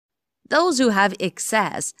Those who have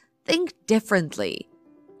excess think differently.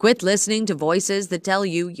 Quit listening to voices that tell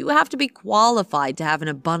you you have to be qualified to have an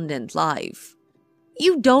abundant life.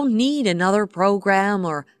 You don't need another program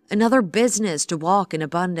or another business to walk in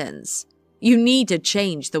abundance. You need to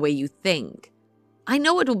change the way you think. I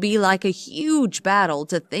know it will be like a huge battle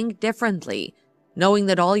to think differently, knowing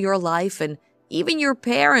that all your life and even your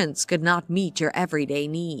parents could not meet your everyday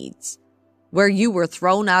needs. Where you were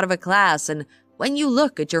thrown out of a class, and when you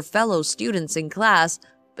look at your fellow students in class,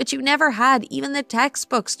 but you never had even the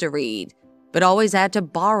textbooks to read, but always had to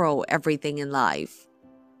borrow everything in life.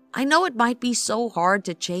 I know it might be so hard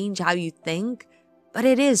to change how you think, but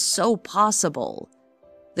it is so possible.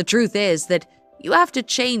 The truth is that you have to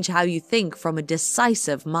change how you think from a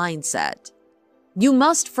decisive mindset. You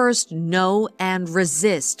must first know and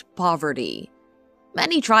resist poverty.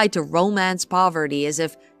 Many try to romance poverty as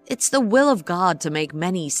if it's the will of God to make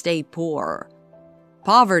many stay poor.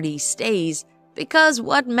 Poverty stays because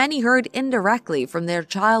what many heard indirectly from their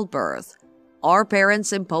childbirth. Our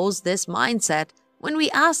parents impose this mindset when we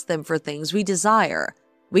ask them for things we desire.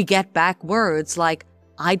 We get back words like,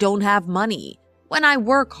 "I don't have money. When I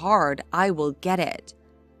work hard, I will get it."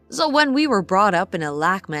 So when we were brought up in a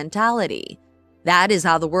lack mentality, that is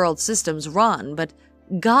how the world systems run, but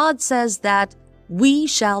God says that we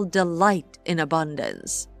shall delight in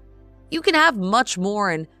abundance. You can have much more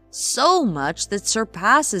and so much that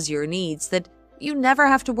surpasses your needs that you never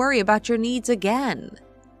have to worry about your needs again.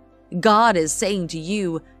 God is saying to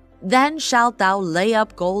you, "Then shalt thou lay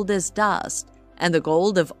up gold as dust, and the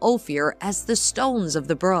gold of Ophir as the stones of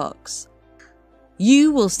the brooks."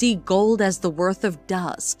 You will see gold as the worth of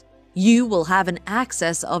dust. You will have an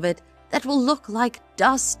access of it that will look like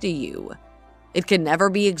dust to you. It can never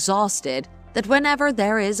be exhausted, that whenever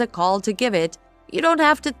there is a call to give it, you don't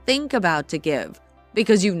have to think about to give,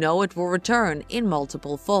 because you know it will return in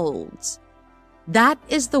multiple folds. That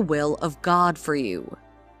is the will of God for you.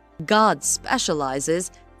 God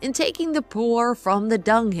specializes in taking the poor from the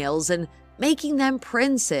dunghills and making them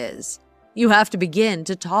princes. You have to begin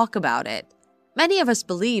to talk about it. Many of us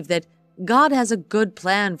believe that God has a good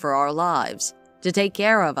plan for our lives, to take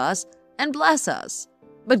care of us and bless us.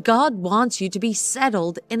 But God wants you to be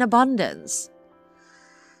settled in abundance.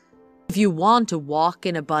 If you want to walk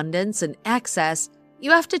in abundance and excess,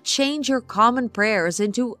 you have to change your common prayers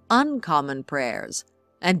into uncommon prayers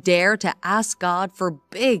and dare to ask God for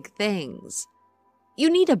big things. You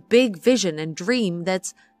need a big vision and dream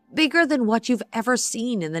that's bigger than what you've ever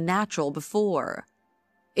seen in the natural before.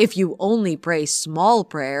 If you only pray small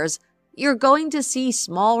prayers, you're going to see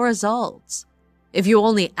small results. If you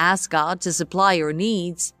only ask God to supply your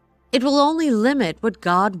needs, it will only limit what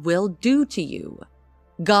God will do to you.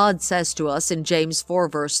 God says to us in James 4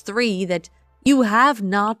 verse 3 that you have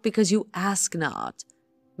not because you ask not.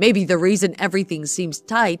 Maybe the reason everything seems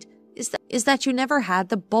tight is that you never had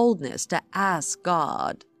the boldness to ask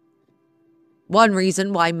God. One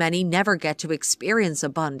reason why many never get to experience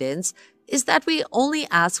abundance is that we only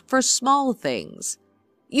ask for small things.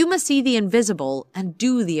 You must see the invisible and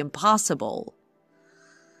do the impossible.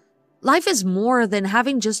 Life is more than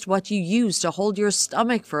having just what you use to hold your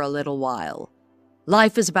stomach for a little while.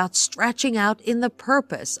 Life is about stretching out in the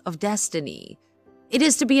purpose of destiny. It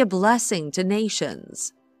is to be a blessing to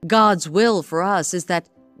nations. God's will for us is that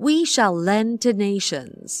we shall lend to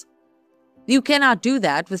nations. You cannot do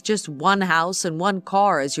that with just one house and one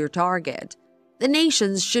car as your target. The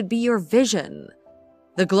nations should be your vision.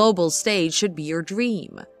 The global stage should be your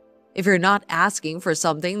dream. If you're not asking for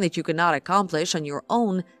something that you cannot accomplish on your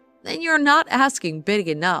own, then you're not asking big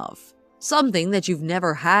enough. Something that you've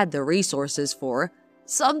never had the resources for,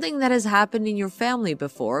 something that has happened in your family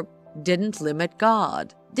before, didn't limit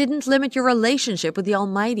God, didn't limit your relationship with the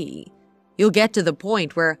Almighty. You'll get to the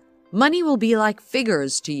point where money will be like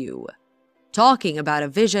figures to you. Talking about a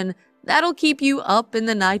vision, that'll keep you up in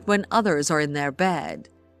the night when others are in their bed.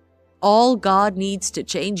 All God needs to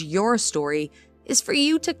change your story is for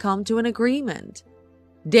you to come to an agreement.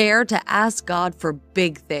 Dare to ask God for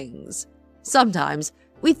big things. Sometimes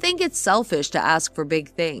we think it's selfish to ask for big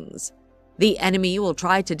things. The enemy will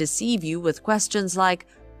try to deceive you with questions like,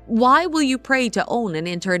 why will you pray to own an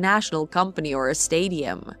international company or a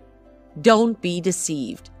stadium? Don't be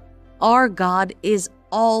deceived. Our God is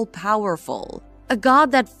all-powerful, a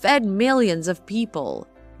God that fed millions of people.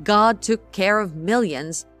 God took care of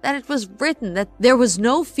millions, that it was written that there was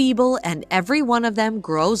no feeble and every one of them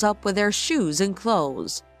grows up with their shoes and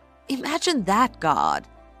clothes. Imagine that God.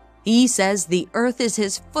 He says the earth is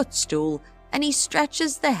his footstool and he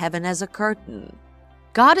stretches the heaven as a curtain.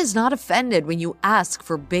 God is not offended when you ask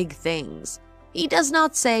for big things. He does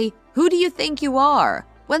not say, "Who do you think you are?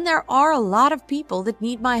 when there are a lot of people that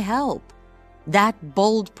need my help? That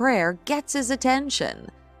bold prayer gets his attention.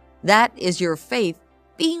 That is your faith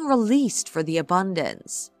being released for the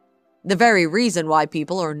abundance. The very reason why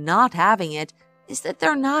people are not having it is that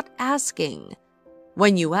they're not asking.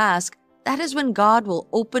 When you ask, that is when God will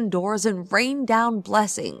open doors and rain down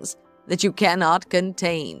blessings that you cannot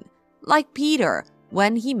contain. Like Peter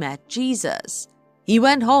when he met Jesus. He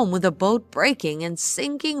went home with a boat breaking and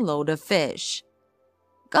sinking load of fish.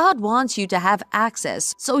 God wants you to have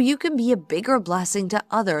access so you can be a bigger blessing to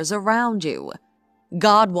others around you.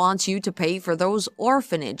 God wants you to pay for those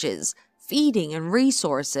orphanages, feeding, and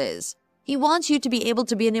resources. He wants you to be able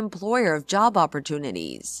to be an employer of job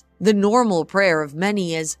opportunities. The normal prayer of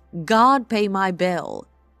many is, God, pay my bill.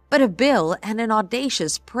 But a bill and an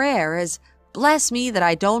audacious prayer is, bless me that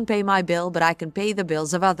I don't pay my bill, but I can pay the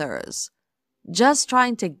bills of others. Just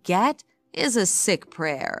trying to get is a sick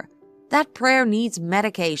prayer. That prayer needs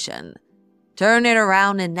medication. Turn it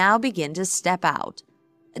around and now begin to step out.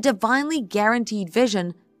 A divinely guaranteed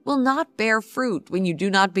vision will not bear fruit when you do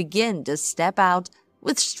not begin to step out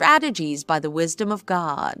with strategies by the wisdom of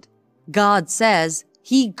God. God says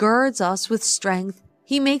He girds us with strength,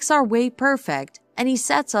 He makes our way perfect, and He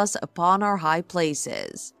sets us upon our high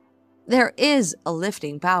places. There is a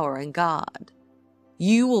lifting power in God.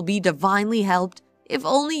 You will be divinely helped if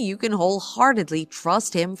only you can wholeheartedly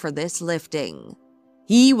trust Him for this lifting.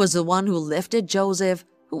 He was the one who lifted Joseph,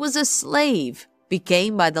 who was a slave,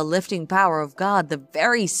 became by the lifting power of God the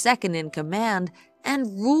very second in command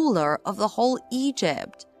and ruler of the whole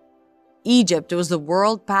Egypt. Egypt was the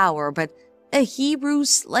world power, but a Hebrew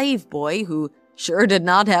slave boy who sure did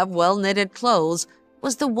not have well-knitted clothes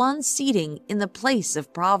was the one seating in the place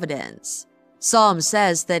of providence. Psalm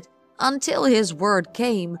says that until his word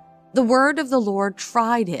came, the word of the Lord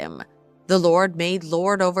tried him. The Lord made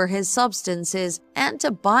lord over his substances, and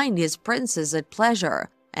to bind his princes at pleasure,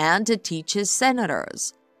 and to teach his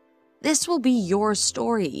senators. This will be your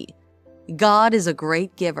story. God is a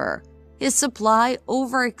great giver. His supply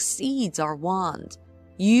overexceeds our want.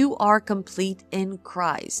 You are complete in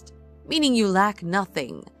Christ, meaning you lack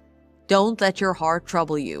nothing. Don't let your heart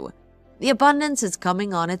trouble you. The abundance is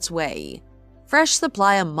coming on its way. Fresh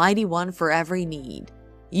supply, a mighty one for every need.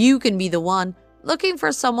 You can be the one looking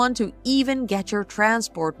for someone to even get your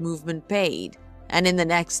transport movement paid, and in the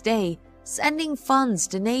next day, sending funds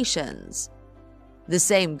to nations. The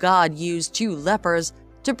same God used 2 lepers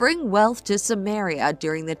to bring wealth to Samaria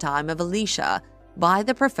during the time of Elisha by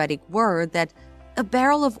the prophetic word that a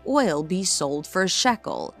barrel of oil be sold for a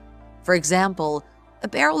shekel. For example, a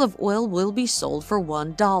barrel of oil will be sold for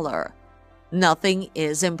 $1. Nothing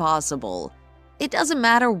is impossible. It doesn't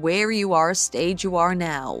matter where you are, stage you are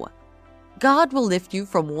now. God will lift you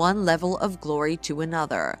from one level of glory to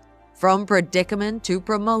another, from predicament to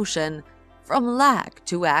promotion, from lack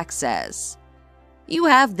to access. You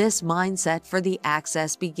have this mindset for the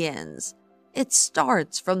access begins. It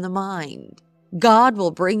starts from the mind. God will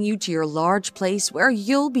bring you to your large place where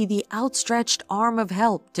you'll be the outstretched arm of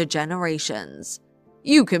help to generations.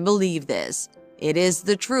 You can believe this. It is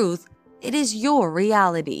the truth. It is your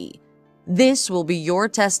reality. This will be your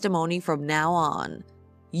testimony from now on.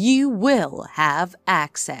 You will have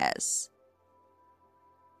access.